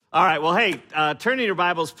All right, well, hey, turn in your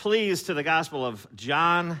Bibles, please, to the Gospel of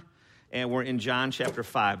John, and we're in John chapter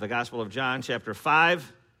 5, the Gospel of John chapter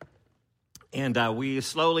 5, and we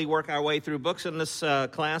slowly work our way through books in this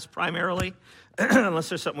class, primarily, unless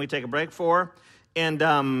there's something we take a break for,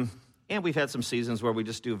 and we've had some seasons where we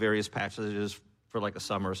just do various passages for like a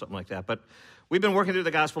summer or something like that, but we've been working through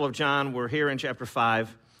the Gospel of John. We're here in chapter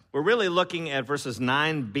 5. We're really looking at verses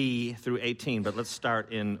 9b through 18, but let's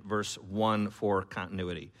start in verse 1 for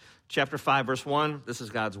continuity. Chapter 5, verse 1, this is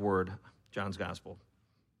God's word, John's gospel.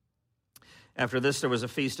 After this, there was a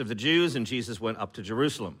feast of the Jews, and Jesus went up to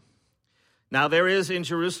Jerusalem. Now there is in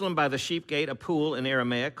Jerusalem by the sheep gate a pool in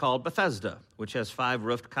Aramaic called Bethesda, which has 5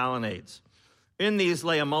 roofed colonnades. In these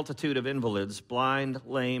lay a multitude of invalids, blind,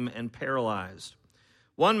 lame, and paralyzed.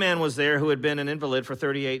 One man was there who had been an invalid for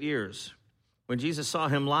 38 years. When Jesus saw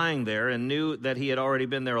him lying there and knew that he had already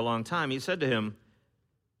been there a long time, he said to him,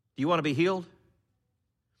 "Do you want to be healed?"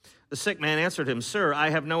 The sick man answered him, "Sir,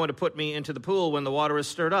 I have no one to put me into the pool when the water is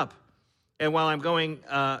stirred up. And while I'm going,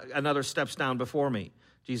 another steps down before me."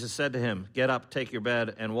 Jesus said to him, "Get up, take your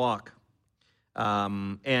bed, and walk."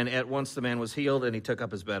 And at once the man was healed, and he took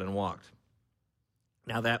up his bed and walked.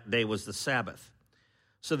 Now that day was the Sabbath.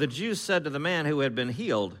 So the Jews said to the man who had been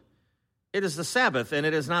healed, "It is the Sabbath, and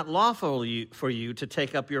it is not lawful for you to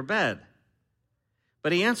take up your bed."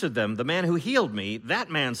 But he answered them, "The man who healed me, that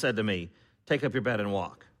man said to me, 'Take up your bed and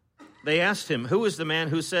walk.'" They asked him, "Who is the man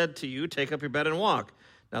who said to you, 'Take up your bed and walk'?"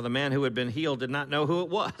 Now the man who had been healed did not know who it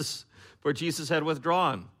was, for Jesus had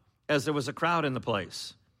withdrawn, as there was a crowd in the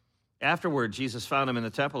place. Afterward, Jesus found him in the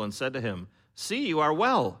temple and said to him, "See, you are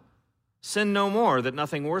well. Sin no more, that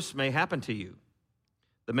nothing worse may happen to you."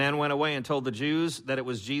 The man went away and told the Jews that it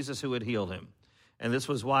was Jesus who had healed him. And this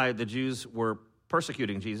was why the Jews were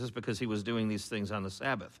persecuting Jesus, because he was doing these things on the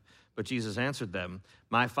Sabbath. But Jesus answered them,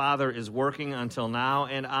 "My Father is working until now,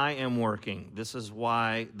 and I am working." This is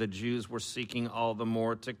why the Jews were seeking all the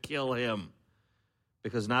more to kill him,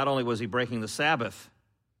 because not only was he breaking the Sabbath,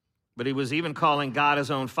 but he was even calling God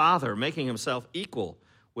his own Father, making himself equal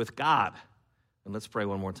with God. And let's pray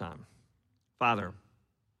one more time. Father,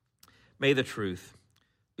 may the truth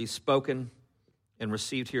be spoken and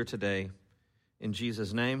received here today. In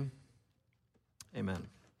Jesus' name, amen.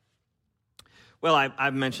 Well,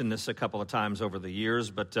 I've mentioned this a couple of times over the years,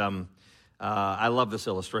 but I love this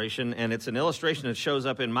illustration, and it's an illustration that shows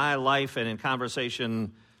up in my life and in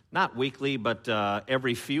conversation, not weekly, but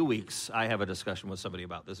every few weeks I have a discussion with somebody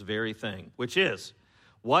about this very thing, which is,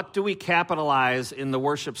 what do we capitalize in the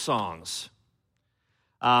worship songs?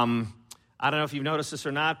 I don't know if you've noticed this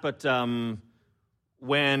or not, but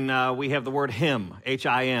when we have the word hymn,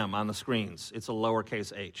 H-I-M, on the screens, it's a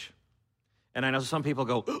lowercase h. And I know some people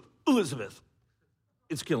go, "Elizabeth,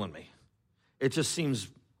 it's killing me. It just seems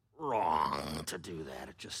wrong to do that.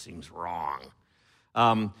 It just seems wrong."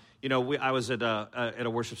 I was at a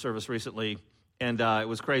worship service recently, and it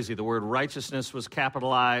was crazy. The word righteousness was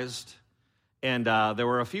capitalized, and there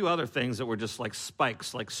were a few other things that were just like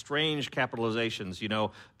spikes, like strange capitalizations.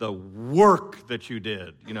 The work that you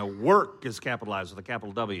did. Work is capitalized with a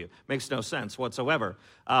capital W. Makes no sense whatsoever.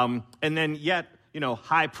 And then yet,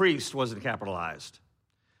 high priest wasn't capitalized.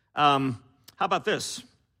 How about this?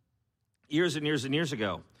 Years and years and years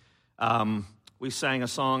ago, we sang a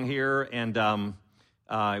song here, and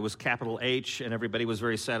it was capital H, and everybody was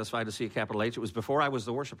very satisfied to see a capital H. It was before I was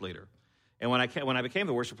the worship leader. And when I became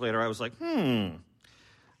the worship leader, I was like,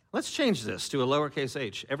 let's change this to a lowercase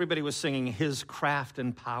h. Everybody was singing, "His craft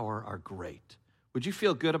and power are great." Would you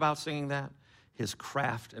feel good about singing that? His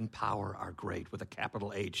craft and power are great, with a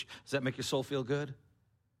capital H. Does that make your soul feel good?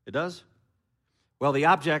 It does? Well, the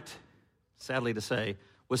object, sadly to say,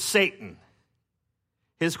 was Satan.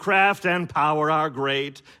 "His craft and power are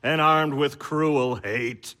great, and armed with cruel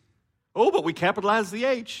hate." Oh, but we capitalized the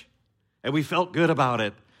H, and we felt good about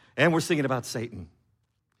it, and we're singing about Satan.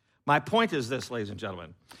 My point is this, ladies and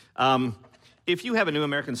gentlemen. If you have a New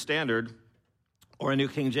American Standard or a New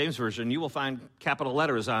King James Version, you will find capital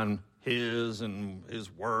letters on his and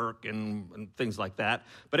his work and things like that.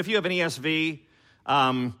 But if you have an ESV,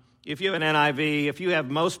 if you have an NIV, if you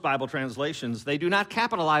have most Bible translations, they do not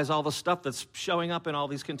capitalize all the stuff that's showing up in all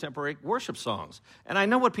these contemporary worship songs. And I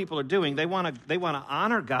know what people are doing. They want to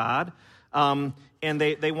honor God, and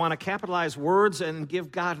they want to capitalize words and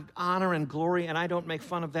give God honor and glory, and I don't make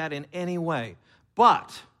fun of that in any way.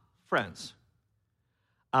 But, friends,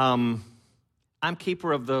 I'm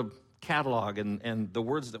keeper of the catalog and the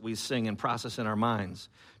words that we sing and process in our minds.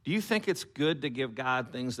 Do you think it's good to give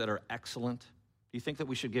God things that are excellent? Do you think that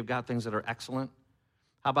we should give God things that are excellent?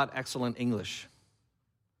 How about excellent English?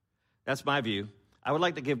 That's my view. I would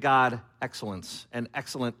like to give God excellence, and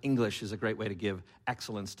excellent English is a great way to give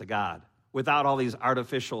excellence to God without all these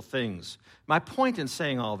artificial things. My point in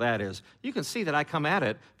saying all that is you can see that I come at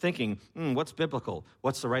it thinking, what's biblical?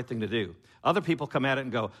 What's the right thing to do? Other people come at it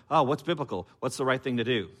and go, oh, what's biblical? What's the right thing to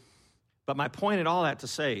do? But my point in all that to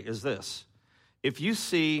say is this. If you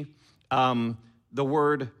see the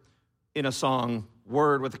word in a song,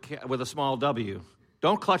 word with a small W,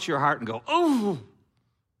 don't clutch your heart and go, oh,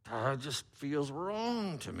 that just feels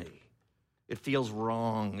wrong to me. It feels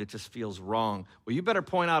wrong. It just feels wrong. Well, you better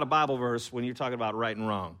point out a Bible verse when you're talking about right and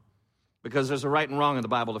wrong, because there's a right and wrong and the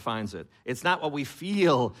Bible defines it. It's not what we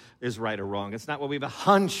feel is right or wrong. It's not what we have a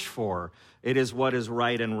hunch for. It is what is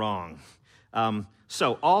right and wrong.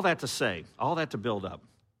 So all that to say, all that to build up,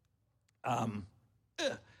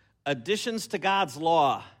 additions to God's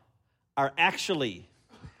law are actually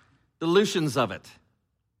dilutions of it.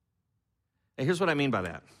 And here's what I mean by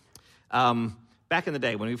that. Back in the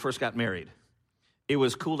day when we first got married, it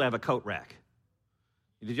was cool to have a coat rack.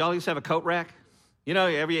 Did y'all used to have a coat rack? You know,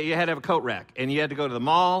 you had to have a coat rack, and you had to go to the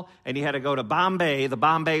mall, and you had to go to Bombay, the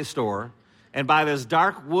Bombay store, and buy this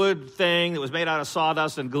dark wood thing that was made out of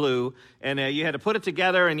sawdust and glue, and you had to put it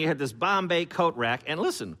together, and you had this Bombay coat rack. And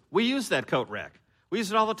listen, we used that coat rack. We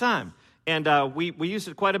used it all the time. And we used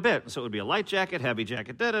it quite a bit. So it would be a light jacket, heavy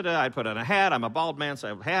jacket, da-da-da. I'd put on a hat. I'm a bald man, so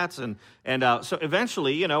I have hats. And so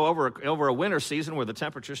eventually, you know, over a winter season where the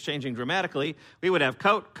temperature's changing dramatically, we would have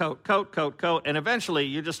coat. And eventually,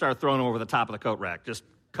 you just start throwing them over the top of the coat rack. Just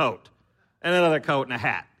coat. And another coat and a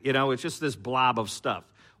hat. You know, it's just this blob of stuff.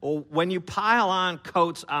 Well, when you pile on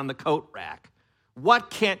coats on the coat rack,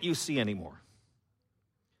 what can't you see anymore?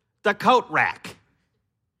 The coat rack.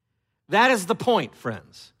 That is the point,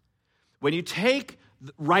 friends. When you take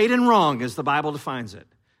right and wrong as the Bible defines it,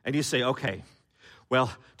 and you say, okay,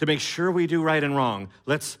 well, to make sure we do right and wrong,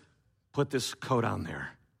 let's put this coat on there.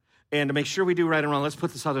 And to make sure we do right and wrong, let's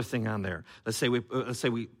put this other thing on there. Let's say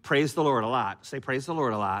we praise the Lord a lot. Say praise the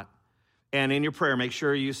Lord a lot. And in your prayer, make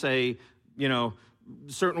sure you say, you know,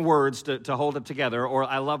 certain words to hold it together. Or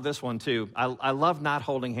I love this one too. I love not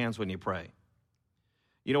holding hands when you pray.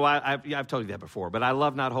 You know why? I've told you that before, but I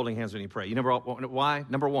love not holding hands when you pray. You know why?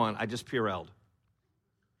 Number one, I just Purelled.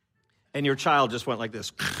 And your child just went like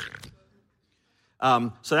this.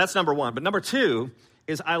 So that's number one. But number two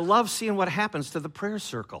is I love seeing what happens to the prayer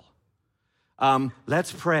circle.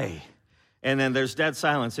 Let's pray. And then there's dead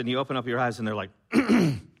silence, and you open up your eyes, and they're like,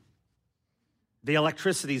 the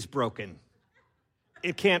electricity's broken.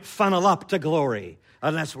 It can't funnel up to glory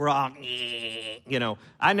unless we're all, you know.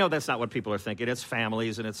 I know that's not what people are thinking. It's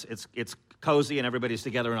families, and it's cozy, and everybody's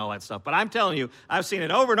together and all that stuff. But I'm telling you, I've seen it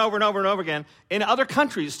over and over and over and over again in other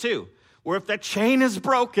countries too, where if that chain is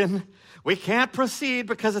broken, we can't proceed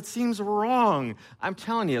because it seems wrong. I'm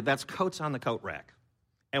telling you, that's coats on the coat rack.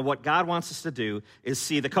 And what God wants us to do is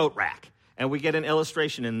see the coat rack. And we get an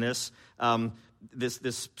illustration in this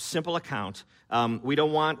this simple account. We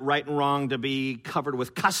don't want right and wrong to be covered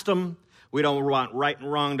with custom. We don't want right and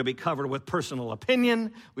wrong to be covered with personal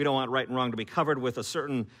opinion. We don't want right and wrong to be covered with a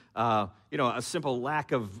certain, a simple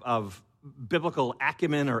lack of biblical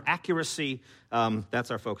acumen or accuracy.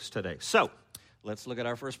 That's our focus today. So let's look at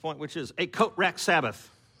our first point, which is a coat rack Sabbath.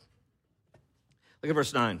 Look at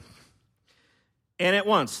verse 9. And at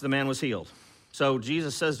once the man was healed. So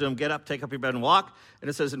Jesus says to him, get up, take up your bed and walk. And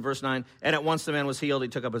it says in verse 9, and at once the man was healed, he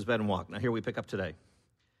took up his bed and walked. Now here we pick up today.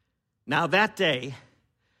 Now that day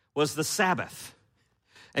was the Sabbath.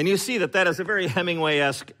 And you see that is a very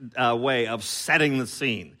Hemingway-esque way of setting the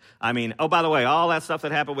scene. I mean, oh, by the way, all that stuff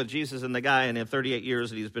that happened with Jesus and the guy in 38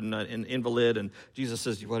 years, and he's been an invalid, and Jesus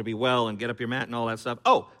says, you want to be well and get up your mat and all that stuff.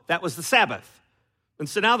 Oh, that was the Sabbath. And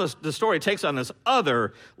so now the story takes on this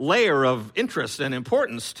other layer of interest and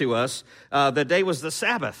importance to us. The day was the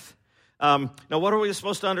Sabbath. Now, what are we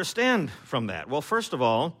supposed to understand from that? Well, first of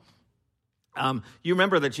all, you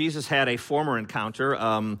remember that Jesus had a former encounter,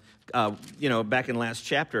 back in last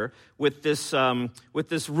chapter with this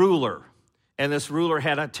ruler. And this ruler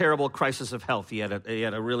had a terrible crisis of health. He had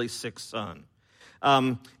a really sick son.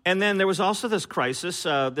 And then there was also this crisis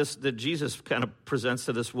that Jesus kind of presents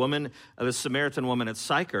to this woman, this Samaritan woman at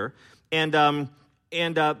Sychar. And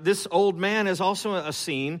this old man is also a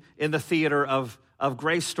scene in the theater of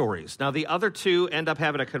grace stories. Now, the other two end up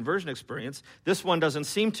having a conversion experience. This one doesn't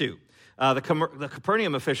seem to. The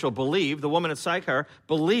Capernaum official believed, the woman at Sychar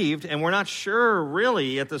believed, and we're not sure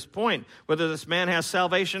really at this point whether this man has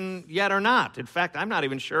salvation yet or not. In fact, I'm not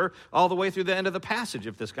even sure all the way through the end of the passage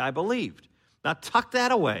if this guy believed. Now, tuck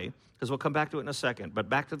that away, because we'll come back to it in a second. But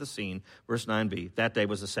back to the scene, verse 9b, that day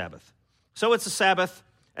was the Sabbath. So it's a Sabbath,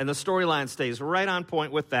 And the storyline stays right on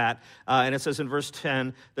point with that. And it says in verse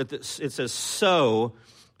 10 that it says, so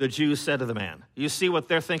the Jews said to the man. You see what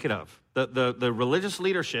they're thinking of. The religious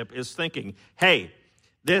leadership is thinking, hey,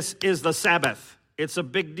 this is the Sabbath. It's a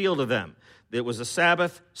big deal to them. It was the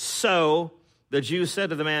Sabbath, so the Jews said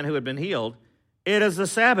to the man who had been healed, it is the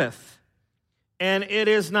Sabbath, and it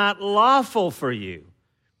is not lawful for you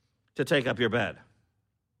to take up your bed.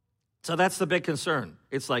 So that's the big concern.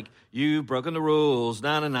 It's like, you've broken the rules,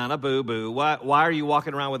 na boo-boo. Why are you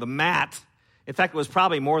walking around with a mat? In fact, it was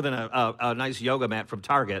probably more than a nice yoga mat from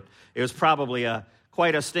Target. It was probably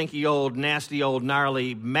quite a stinky old, nasty old,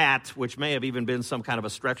 gnarly mat, which may have even been some kind of a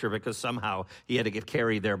stretcher because somehow he had to get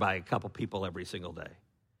carried there by a couple people every single day.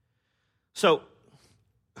 So,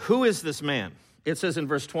 who is this man? It says in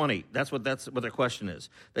verse 20, that's what their question is.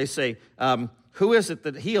 They say, who is it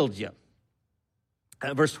that healed you?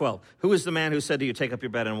 Verse 12, who is the man who said to you, take up your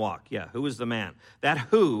bed and walk? Yeah, who is the man? That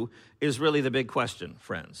who is really the big question,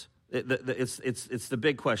 friends. It's the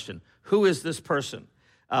big question. Who is this person?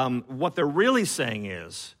 What they're really saying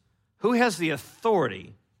is, who has the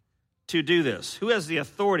authority to do this? Who has the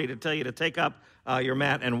authority to tell you to take up your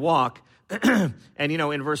mat and walk? And,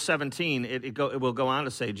 in verse 17, it will go on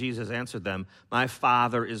to say, Jesus answered them, my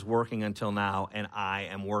Father is working until now, and I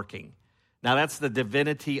am working. Now, that's the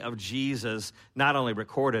divinity of Jesus, not only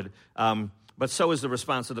recorded, but so is the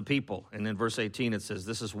response of the people. And in verse 18, it says,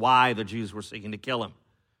 this is why the Jews were seeking to kill him.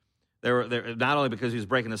 They were not only because he was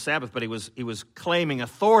breaking the Sabbath, but he was claiming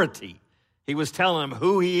authority. He was telling them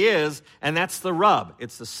who he is, and that's the rub.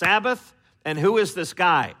 It's the Sabbath, and who is this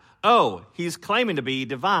guy? Oh, he's claiming to be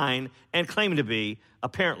divine and claiming to be,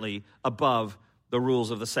 apparently, above the rules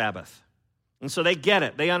of the Sabbath. And so they get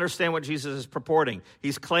it. They understand what Jesus is purporting.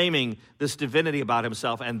 He's claiming this divinity about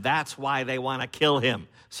himself, and that's why they want to kill him.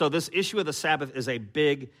 So this issue of the Sabbath is a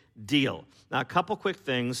big deal. Now, a couple quick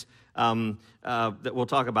things that we'll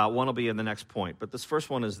talk about. One will be in the next point. But this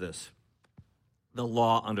first one is this, the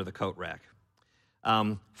law under the coat rack.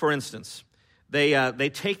 For instance,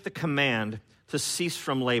 they take the command to cease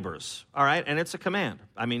from labors, all right? And it's a command.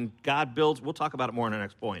 I mean, God builds, we'll talk about it more in the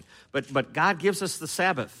next point. But God gives us the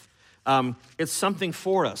Sabbath. It's something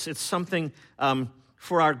for us. It's something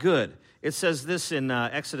for our good. It says this in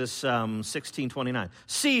Exodus 16:29.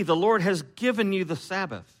 See, the Lord has given you the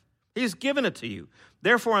Sabbath. He's given it to you.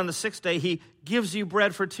 Therefore, on the sixth day, he gives you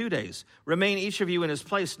bread for 2 days. Remain each of you in his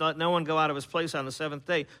place. Let no one go out of his place on the seventh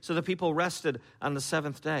day. So the people rested on the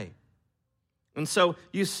seventh day. And so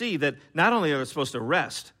you see that not only are they supposed to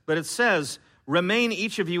rest, but it says, remain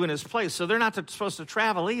each of you in his place. So they're not supposed to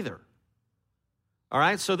travel either. All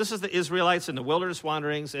right, so this is the Israelites in the wilderness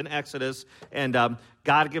wanderings in Exodus, and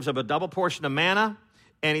God gives them a double portion of manna,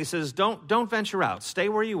 and he says, don't venture out. Stay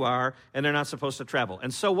where you are, and they're not supposed to travel.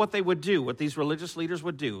 And so what they would do, what these religious leaders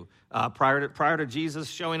would do prior to Jesus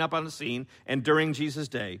showing up on the scene and during Jesus'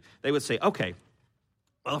 day, they would say, okay,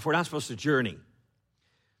 well, if we're not supposed to journey,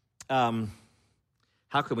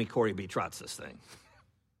 how can we Corey B. Trotz this thing?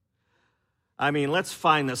 I mean, let's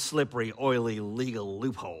find the slippery, oily, legal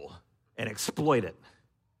loophole and exploit it.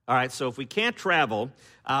 All right, so if we can't travel,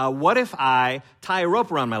 what if I tie a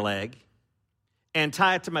rope around my leg and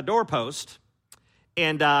tie it to my doorpost,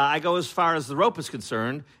 and I go as far as the rope is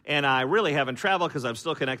concerned, and I really haven't traveled because I'm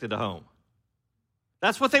still connected to home?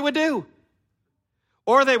 That's what they would do.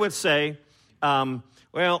 Or they would say,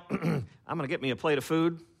 well, I'm going to get me a plate of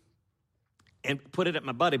food and put it at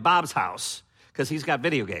my buddy Bob's house because he's got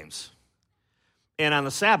video games. And on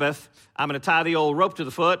the Sabbath, I'm going to tie the old rope to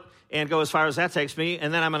the foot and go as far as that takes me,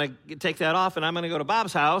 and then I'm going to take that off, and I'm going to go to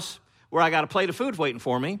Bob's house where I got a plate of food waiting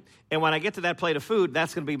for me, and when I get to that plate of food,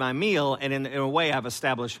 that's going to be my meal, and in a way, I've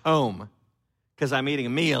established home because I'm eating a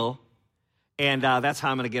meal, and that's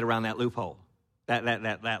how I'm going to get around that loophole, that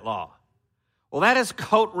law. Well, that is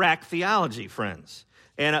coat rack theology, friends,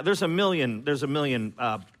 and there's a million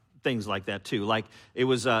things like that too. Like it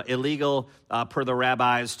was illegal per the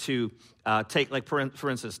rabbis to take, like for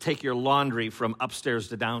instance, take your laundry from upstairs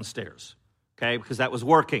to downstairs, okay, because that was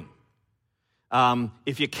working.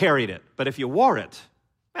 If you carried it, but if you wore it,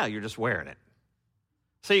 well, you're just wearing it.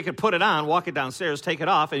 So you could put it on, walk it downstairs, take it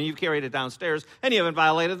off, and you've carried it downstairs, and you haven't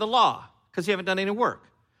violated the law because you haven't done any work.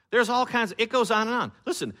 There's all kinds, it goes on and on.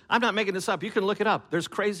 Listen, I'm not making this up. You can look it up. There's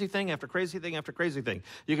crazy thing after crazy thing after crazy thing.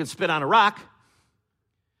 You can spit on a rock.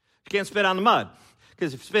 You can't spit on the mud,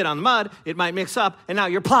 because if you spit on the mud, it might mix up, and now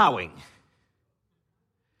you're plowing.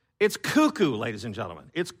 It's cuckoo, ladies and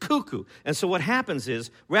gentlemen. It's cuckoo. And so what happens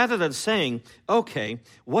is, rather than saying, okay,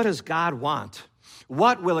 what does God want?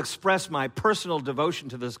 What will express my personal devotion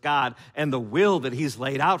to this God and the will that he's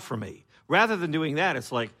laid out for me? Rather than doing that,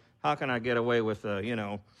 it's like, How can I get away with,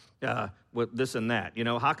 with this and that?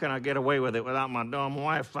 How can I get away with it without my dumb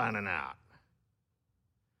wife finding out?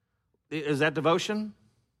 Is that devotion?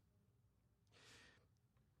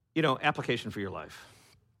 Application for your life.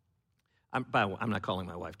 I'm not calling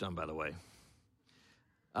my wife dumb, by the way.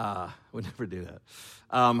 Would never do that.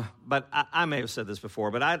 But I may have said this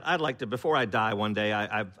before, but I'd like to, before I die one day,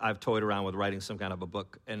 I've toyed around with writing some kind of a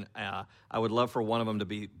book, and I would love for one of them to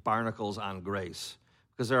be Barnacles on Grace,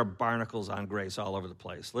 because there are barnacles on grace all over the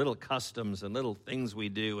place, little customs and little things we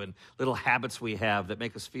do and little habits we have that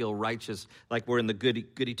make us feel righteous, like we're in the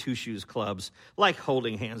goody two-shoes clubs, like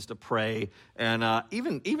holding hands to pray, and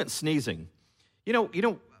even sneezing.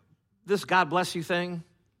 This God bless you thing,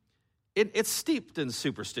 it's steeped in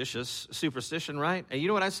superstition, right? And you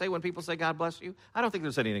know what I say when people say God bless you? I don't think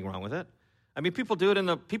there's anything wrong with it. I mean, people do it in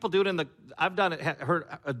the, I've done it, heard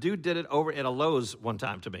a dude did it over at a Lowe's one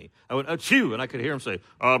time to me. I went, achoo, and I could hear him say,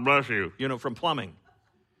 God bless you, from plumbing.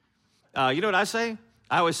 You know what I say?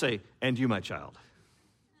 I always say, and you, my child.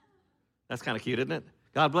 That's kind of cute, isn't it?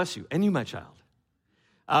 God bless you, and you, my child.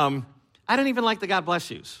 I don't even like the God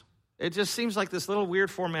bless yous. It just seems like this little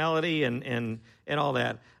weird formality and all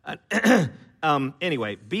that.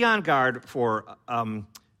 Anyway, be on guard for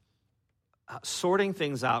sorting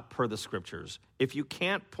things out per the Scriptures. If you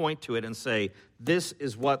can't point to it and say, this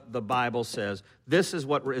is what the Bible says, this is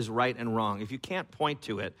what is right and wrong, if you can't point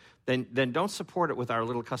to it, then don't support it with our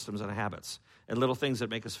little customs and habits and little things that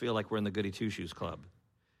make us feel like we're in the goody two-shoes club.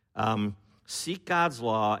 Seek God's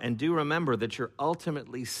law, and do remember that you're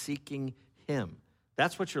ultimately seeking Him.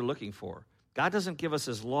 That's what you're looking for. God doesn't give us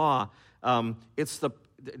His law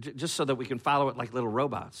just so that we can follow it like little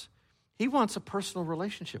robots. He wants a personal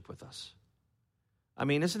relationship with us. I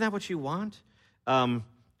mean, isn't that what you want? For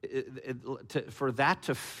that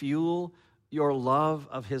to fuel your love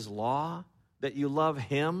of His law, that you love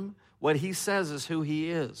Him, what He says is who He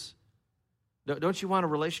is. Don't you want a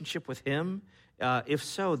relationship with Him? If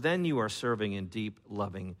so, then you are serving in deep,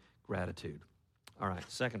 loving gratitude. All right,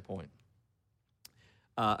 second point.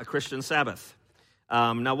 A Christian Sabbath.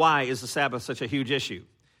 Now, why is the Sabbath such a huge issue?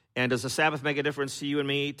 And does the Sabbath make a difference to you and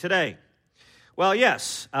me today? Well,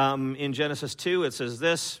 yes. In Genesis 2, it says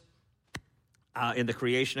this, in the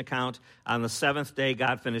creation account, on the seventh day,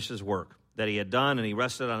 God finished His work that He had done, and He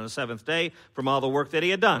rested on the seventh day from all the work that He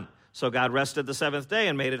had done. So God rested the seventh day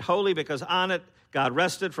and made it holy, because on it, God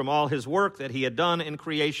rested from all His work that He had done in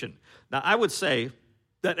creation. Now, I would say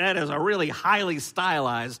that is a really highly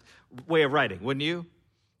stylized way of writing, wouldn't you?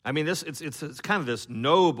 I mean, it's kind of this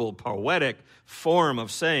noble, poetic form of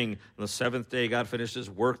saying, on the seventh day, God finished His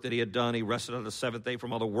work that He had done. He rested on the seventh day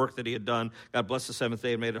from all the work that He had done. God blessed the seventh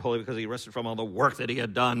day and made it holy because He rested from all the work that He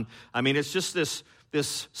had done. I mean, it's just this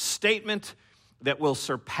statement that will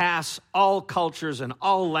surpass all cultures and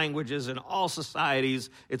all languages and all societies.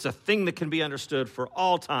 It's a thing that can be understood for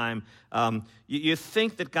all time. You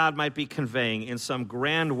think that God might be conveying in some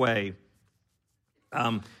grand way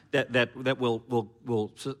that will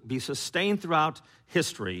be sustained throughout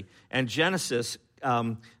history, and Genesis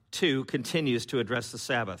 2 continues to address the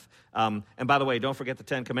Sabbath. And by the way, don't forget the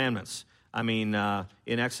Ten Commandments. I mean,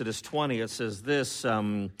 in Exodus 20, it says this,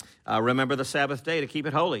 remember the Sabbath day to keep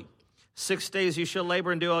it holy. 6 days you shall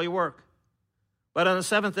labor and do all your work. But on the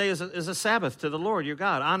seventh day is a Sabbath to the Lord your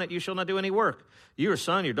God. On it you shall not do any work. Your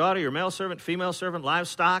son, your daughter, your male servant, female servant,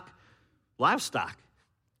 livestock,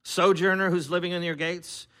 sojourner who's living in your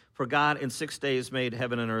gates. For God in 6 days made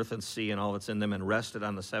heaven and earth and sea and all that's in them, and rested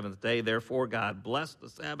on the seventh day. Therefore God blessed the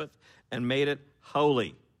Sabbath and made it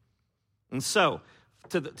holy. And so,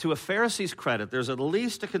 to a Pharisee's credit, there's at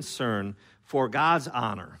least a concern for God's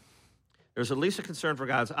honor. There's at least a concern for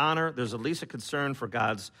God's honor. There's at least a concern for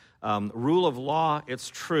God's rule of law. It's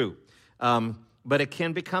true. But it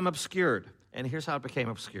can become obscured. And here's how it became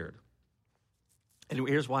obscured. And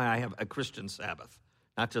here's why I have a Christian Sabbath.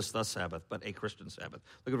 Not just the Sabbath, but a Christian Sabbath.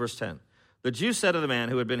 Look at verse 10. The Jew said to the man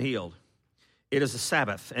who had been healed, it is a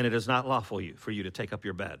Sabbath, and it is not lawful for you to take up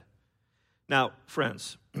your bed. Now,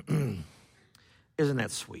 friends, isn't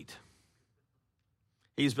that sweet?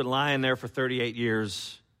 He's been lying there for 38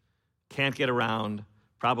 years, can't get around,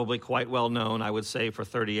 probably quite well known, I would say, for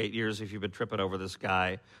 38 years if you've been tripping over this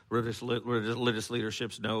guy. Religious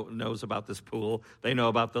leadership knows about this pool. They know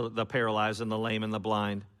about the paralyzed and the lame and the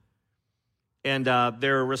blind. And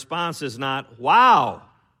their response is not, wow,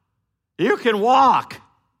 you can walk.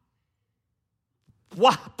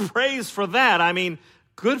 Wow, praise for that. I mean,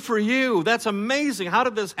 good for you. That's amazing. How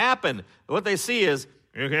did this happen? What they see is,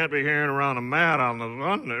 you can't be carrying around a mat on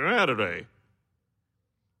the Saturday.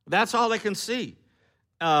 That's all they can see.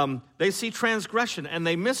 They see transgression, and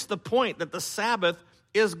they miss the point that the Sabbath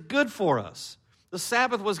is good for us. The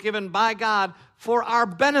Sabbath was given by God for our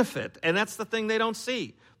benefit, and that's the thing they don't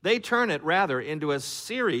see. They turn it rather into a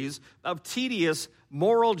series of tedious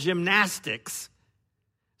moral gymnastics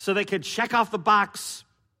so they could check off the box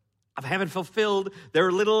of having fulfilled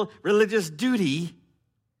their little religious duty,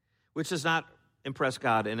 which does not impress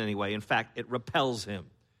God in any way. In fact, it repels him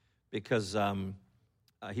because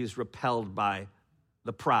he's repelled by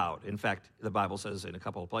the proud. In fact, the Bible says in a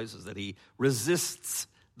couple of places that he resists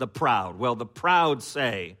the proud. Well, the proud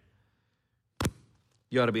say,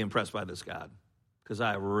 you ought to be impressed by this God because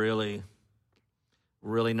I really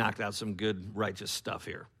knocked out some good, righteous stuff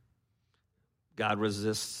here. God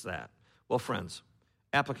resists that. Well, friends,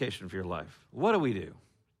 application for your life. What do we do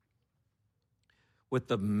with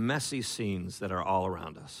the messy scenes that are all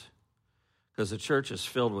around us? Because the church is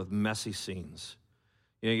filled with messy scenes.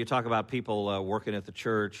 You know, you talk about people working at the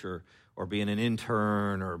church or being an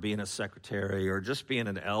intern or being a secretary or just being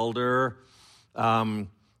an elder,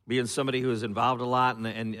 being somebody who is involved a lot,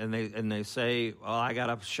 and they say, "Well, I got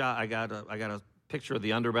a picture of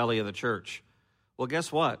the underbelly of the church." Well,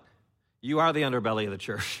 guess what? You are the underbelly of the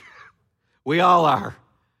church. We all are.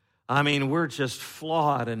 I mean, we're just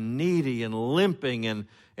flawed and needy and limping,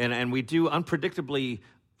 and we do unpredictably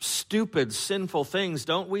stupid, sinful things,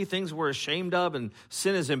 don't we? Things we're ashamed of, and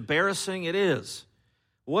sin is embarrassing. It is.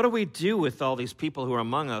 What do we do with all these people who are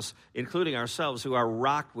among us, including ourselves, who are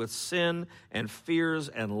rocked with sin and fears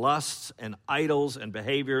and lusts and idols and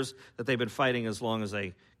behaviors that they've been fighting as long as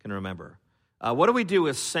they can remember? What do we do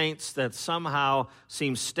with saints that somehow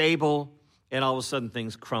seem stable and all of a sudden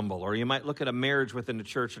things crumble? Or you might look at a marriage within the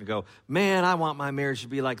church and go, man, I want my marriage to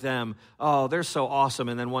be like them. Oh, they're so awesome.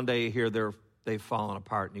 And then one day you hear they've fallen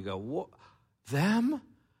apart and you go, what? Them?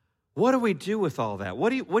 What do we do with all that?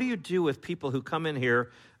 What do you do with people who come in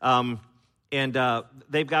here and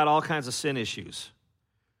they've got all kinds of sin issues?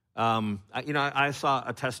 I saw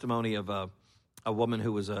a testimony of a woman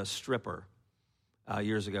who was a stripper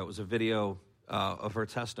years ago. It was a video of her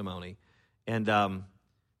testimony. And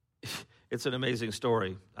it's an amazing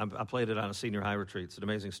story. I played it on a senior high retreat. It's an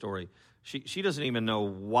amazing story. She doesn't even know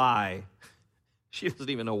why. She doesn't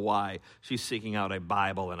even know why she's seeking out a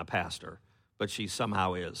Bible and a pastor, but she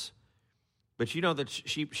somehow is. But you know that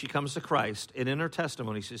she comes to Christ, and in her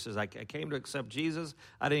testimony, she says, I came to accept Jesus.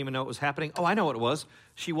 I didn't even know it was happening. Oh, I know what it was.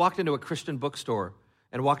 She walked into a Christian bookstore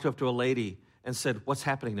and walked up to a lady and said, what's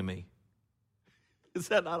happening to me? Is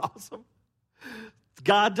that not awesome?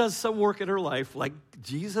 God does some work in her life, like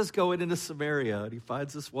Jesus going into Samaria, and he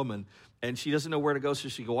finds this woman, and she doesn't know where to go, so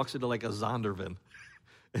she walks into like a Zondervan.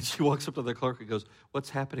 And she walks up to the clerk and goes,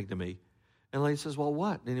 what's happening to me? And the lady says, well,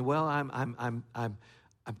 what? And well, I'm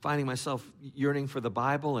finding myself yearning for the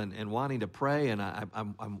Bible and wanting to pray, and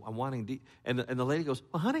I'm wanting and the lady goes,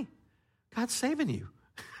 well, honey, God's saving you.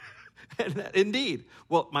 Indeed.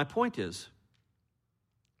 Well, my point is,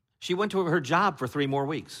 she went to her job for 3 more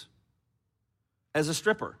weeks as a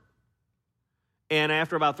stripper. And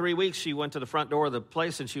after about 3 weeks, she went to the front door of the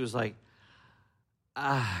place, and she was like,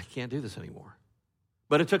 I can't do this anymore.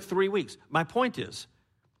 But it took 3 weeks. My point is,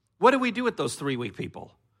 what do we do with those 3-week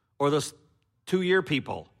people? Or those 2-year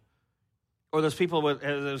people? Or those people that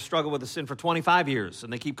have struggled with the sin for 25 years,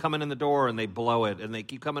 and they keep coming in the door and they blow it, and they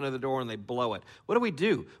keep coming in the door and they blow it. What do we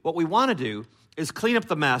do? What we want to do is clean up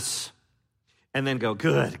the mess and then go,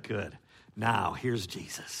 good. Now, here's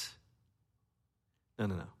Jesus. No.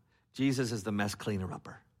 Jesus is the mess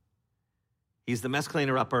cleaner-upper. He's the mess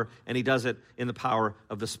cleaner-upper, and he does it in the power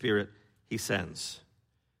of the Spirit he sends.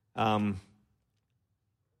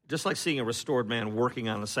 Just like seeing a restored man working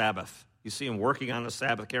on the Sabbath. You see him working on the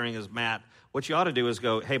Sabbath, carrying his mat. What you ought to do is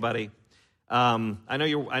go, hey, buddy, I know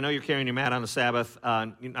you're carrying your mat on the Sabbath.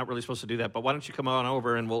 You're not really supposed to do that, but why don't you come on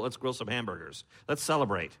over and let's grill some hamburgers. Let's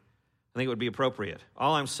celebrate. I think it would be appropriate.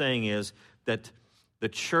 All I'm saying is that the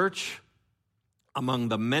church, among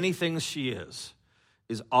the many things she is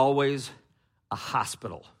always a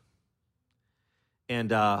hospital.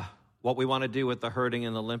 And what we want to do with the hurting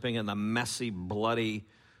and the limping and the messy, bloody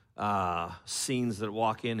scenes that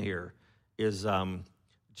walk in here is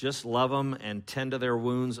just love them and tend to their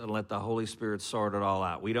wounds and let the Holy Spirit sort it all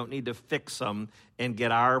out. We don't need to fix them and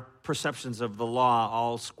get our perceptions of the law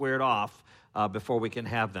all squared off before we can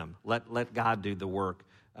have them. Let God do the work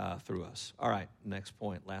through us. All right, next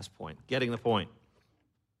point, last point. Getting the point.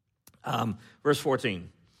 Verse 14.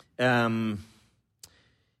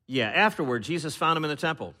 Afterward, Jesus found him in the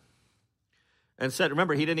temple and said,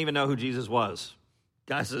 remember, he didn't even know who Jesus was.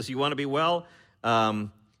 Guy says, you want to be well? And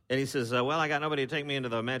he says, well, I got nobody to take me into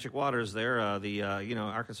the magic waters there,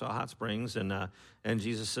 Arkansas hot springs. And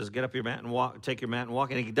Jesus says, get up your mat and walk, take your mat and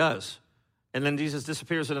walk. And he does. And then Jesus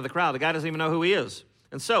disappears into the crowd. The guy doesn't even know who he is.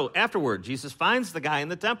 And so afterward, Jesus finds the guy in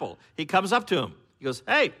the temple. He comes up to him. He goes,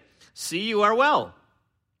 hey, see, you are well.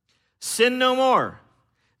 Sin no more,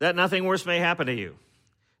 that nothing worse may happen to you.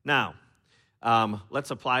 Now,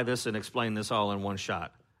 let's apply this and explain this all in one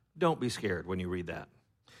shot. Don't be scared when you read that.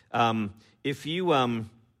 If you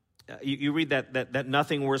read that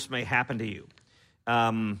nothing worse may happen to you,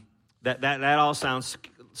 that all sounds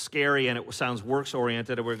scary and it sounds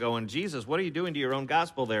works-oriented, and we're going, Jesus, what are you doing to your own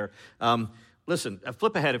gospel there? Listen,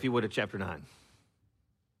 flip ahead, if you would, to chapter 9.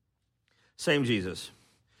 Same Jesus.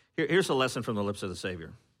 Here's a lesson from the lips of the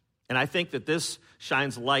Savior. And I think that this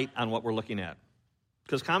shines light on what we're looking at.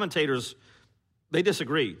 Because commentators, they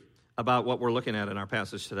disagree about what we're looking at in our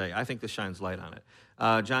passage today. I think this shines light on it.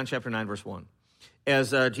 John chapter 9, verse 1.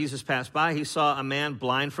 As Jesus passed by, he saw a man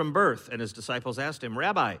blind from birth, and his disciples asked him,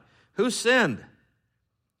 Rabbi, who sinned,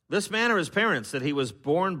 this man or his parents, that he was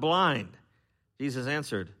born blind? Jesus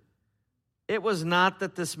answered, it was not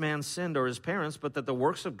that this man sinned or his parents, but that the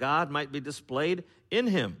works of God might be displayed in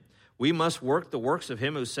him. We must work the works of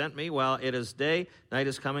him who sent me while it is day. Night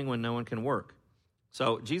is coming when no one can work.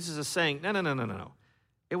 So Jesus is saying, no.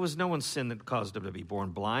 It was no one's sin that caused him to be born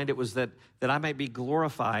blind. It was that I might be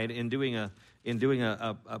glorified in doing a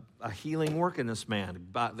healing work in this man,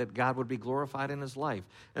 that God would be glorified in his life.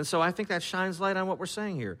 And so I think that shines light on what we're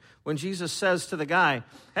saying here. When Jesus says to the guy,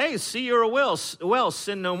 hey, see, you're well,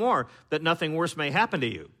 sin no more, that nothing worse may happen to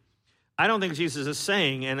you. I don't think Jesus is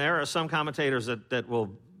saying, and there are some commentators that will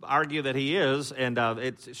argue that he is, and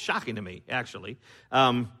it's shocking to me, actually.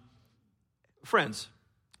 Friends,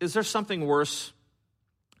 is there something worse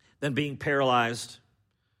than being paralyzed,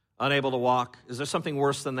 unable to walk? Is there something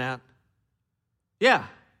worse than that? Yeah.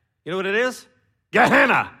 You know what it is?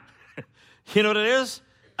 Gehenna. You know what it is?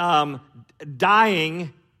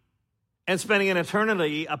 Dying and spending an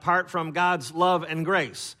eternity apart from God's love and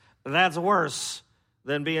grace. That's worse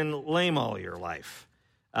than being lame all your life.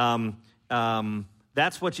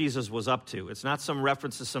 That's what Jesus was up to. It's not some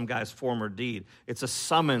reference to some guy's former deed. It's a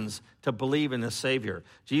summons to believe in the Savior.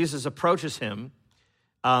 Jesus approaches him.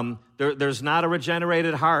 There's not a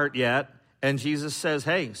regenerated heart yet. And Jesus says,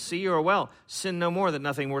 hey, see, you are well. Sin no more, that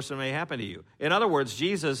nothing worse may happen to you. In other words,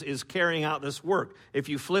 Jesus is carrying out this work. If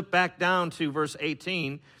you flip back down to verse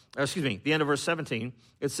 18, the end of verse 17,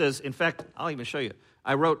 it says, in fact, I'll even show you.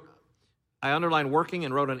 I underlined working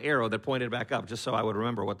and wrote an arrow that pointed back up just so I would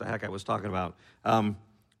remember what the heck I was talking about.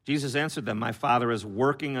 Jesus answered them, my Father is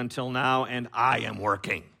working until now, and I am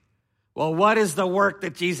working. Well, what is the work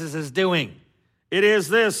that Jesus is doing? It is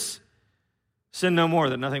this. Sin no more,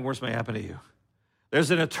 that nothing worse may happen to you. There's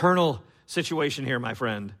an eternal situation here, my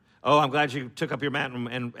friend. Oh, I'm glad you took up your mat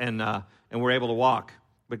and were able to walk.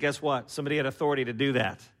 But guess what? Somebody had authority to do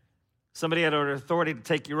that. Somebody had authority to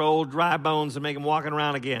take your old dry bones and make them walking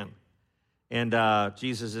around again. And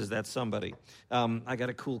Jesus is that somebody. I got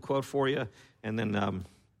a cool quote for you, and then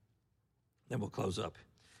we'll close up.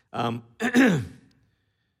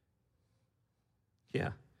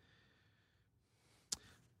 Yeah.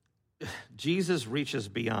 Jesus reaches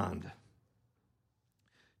beyond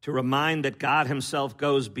to remind that God himself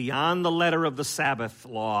goes beyond the letter of the Sabbath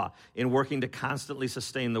law in working to constantly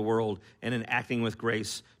sustain the world and in acting with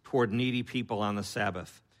grace toward needy people on the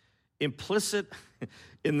Sabbath. Implicit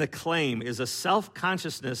in the claim is a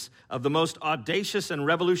self-consciousness of the most audacious and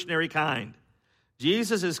revolutionary kind.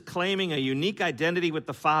 Jesus is claiming a unique identity with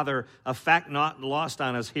the Father, a fact not lost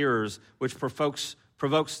on his hearers, which provokes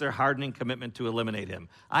their hardening commitment to eliminate him.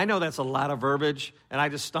 I know that's a lot of verbiage, and I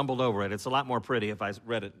just stumbled over it. It's a lot more pretty if I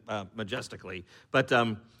read it majestically. But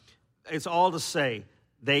it's all to say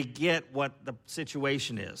they get what the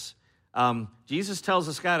situation is. Jesus tells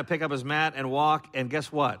this guy to pick up his mat and walk, and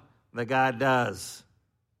guess what? The guy does.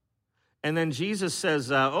 And then Jesus says,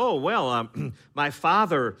 my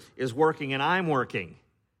Father is working and I'm working.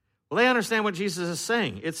 Well, they understand what Jesus is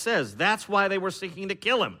saying. It says that's why they were seeking to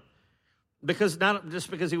kill him. Because not just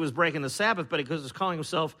because he was breaking the Sabbath, but because he was calling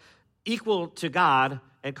himself equal to God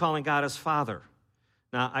and calling God his Father.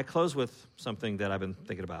 Now, I close with something that I've been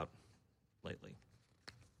thinking about lately.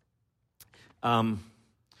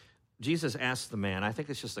 Jesus asks the man, I think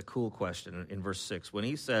it's just a cool question in verse 6, when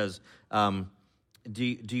he says, do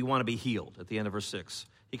you want to be healed, at the end of verse 6.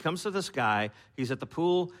 He comes to this guy, he's at the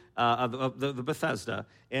pool of the Bethesda,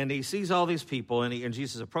 and he sees all these people, and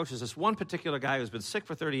Jesus approaches this one particular guy who's been sick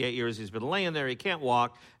for 38 years, he's been laying there, he can't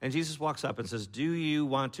walk, and Jesus walks up and says, do you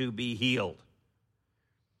want to be healed?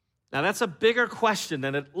 Now that's a bigger question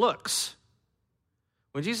than it looks.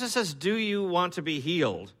 When Jesus says, do you want to be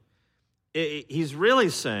healed, he's really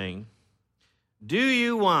saying, do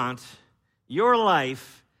you want your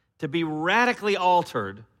life to be radically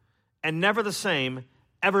altered and never the same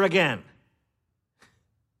ever again.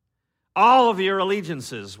 All of your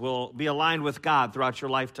allegiances will be aligned with God throughout your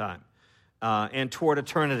lifetime and toward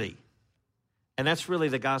eternity. And that's really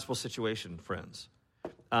the gospel situation, friends.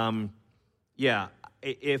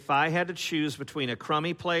 If I had to choose between a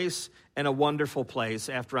crummy place and a wonderful place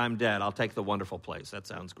after I'm dead, I'll take the wonderful place. That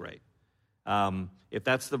sounds great. If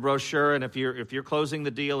that's the brochure, and if you're closing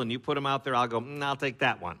the deal and you put them out there, I'll go, I'll take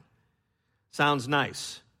that one. Sounds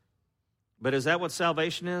nice. But is that what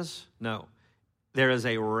salvation is? No. There is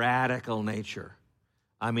a radical nature.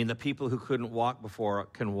 I mean, the people who couldn't walk before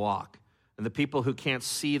can walk. And the people who can't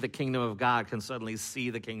see the kingdom of God can suddenly see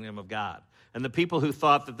the kingdom of God. And the people who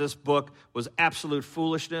thought that this book was absolute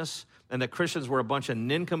foolishness and that Christians were a bunch of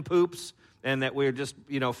nincompoops and that we're just,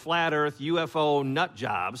 flat earth, UFO nut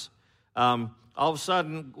jobs, all of a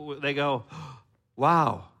sudden they go,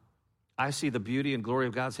 wow, I see the beauty and glory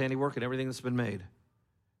of God's handiwork and everything that's been made.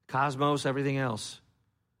 Cosmos, everything else.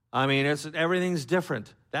 I mean, everything's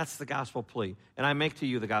different. That's the gospel plea. And I make to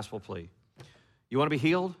you the gospel plea. You want to be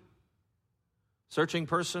healed? Searching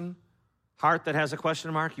person? Heart that has a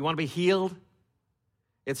question mark? You want to be healed?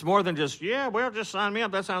 It's more than just, just sign me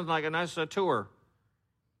up. That sounds like a nice tour.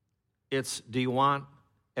 It's, do you want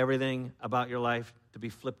everything about your life to be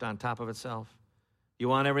flipped on top of itself? You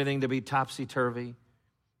want everything to be topsy-turvy? Do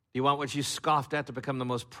you want what you scoffed at to become the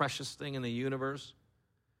most precious thing in the universe?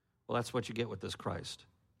 Well, that's what you get with this Christ.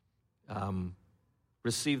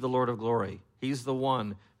 Receive the Lord of glory. He's the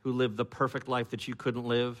one who lived the perfect life that you couldn't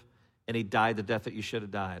live, and he died the death that you should have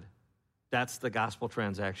died. That's the gospel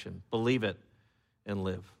transaction. Believe it and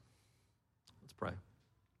live. Let's pray.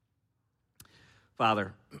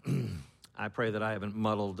 Father, I pray that I haven't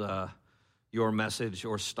muddled your message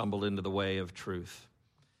or stumbled into the way of truth.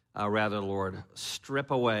 Rather, Lord,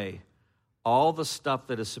 strip away all the stuff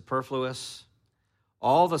that is superfluous,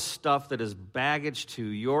 all the stuff that is baggage to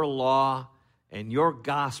your law and your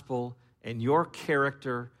gospel and your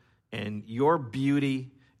character and your beauty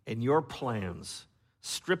and your plans.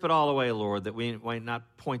 Strip it all away, Lord, that we might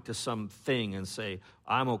not point to some thing and say,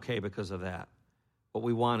 I'm okay because of that. What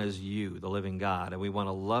we want is you, the living God, and we want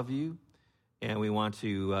to love you, and we want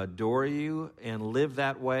to adore you and live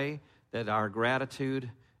that way, that our gratitude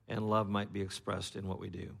and love might be expressed in what we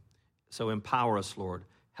do. So empower us, Lord.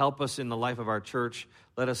 Help us in the life of our church.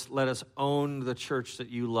 Let us own the church that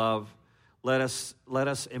you love. Let us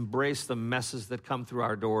embrace the messes that come through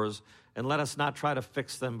our doors, and let us not try to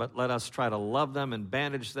fix them, but let us try to love them and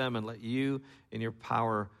bandage them and let you in your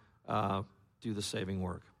power do the saving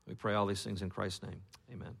work. We pray all these things in Christ's name.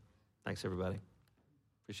 Amen. Thanks, everybody.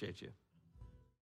 Appreciate you.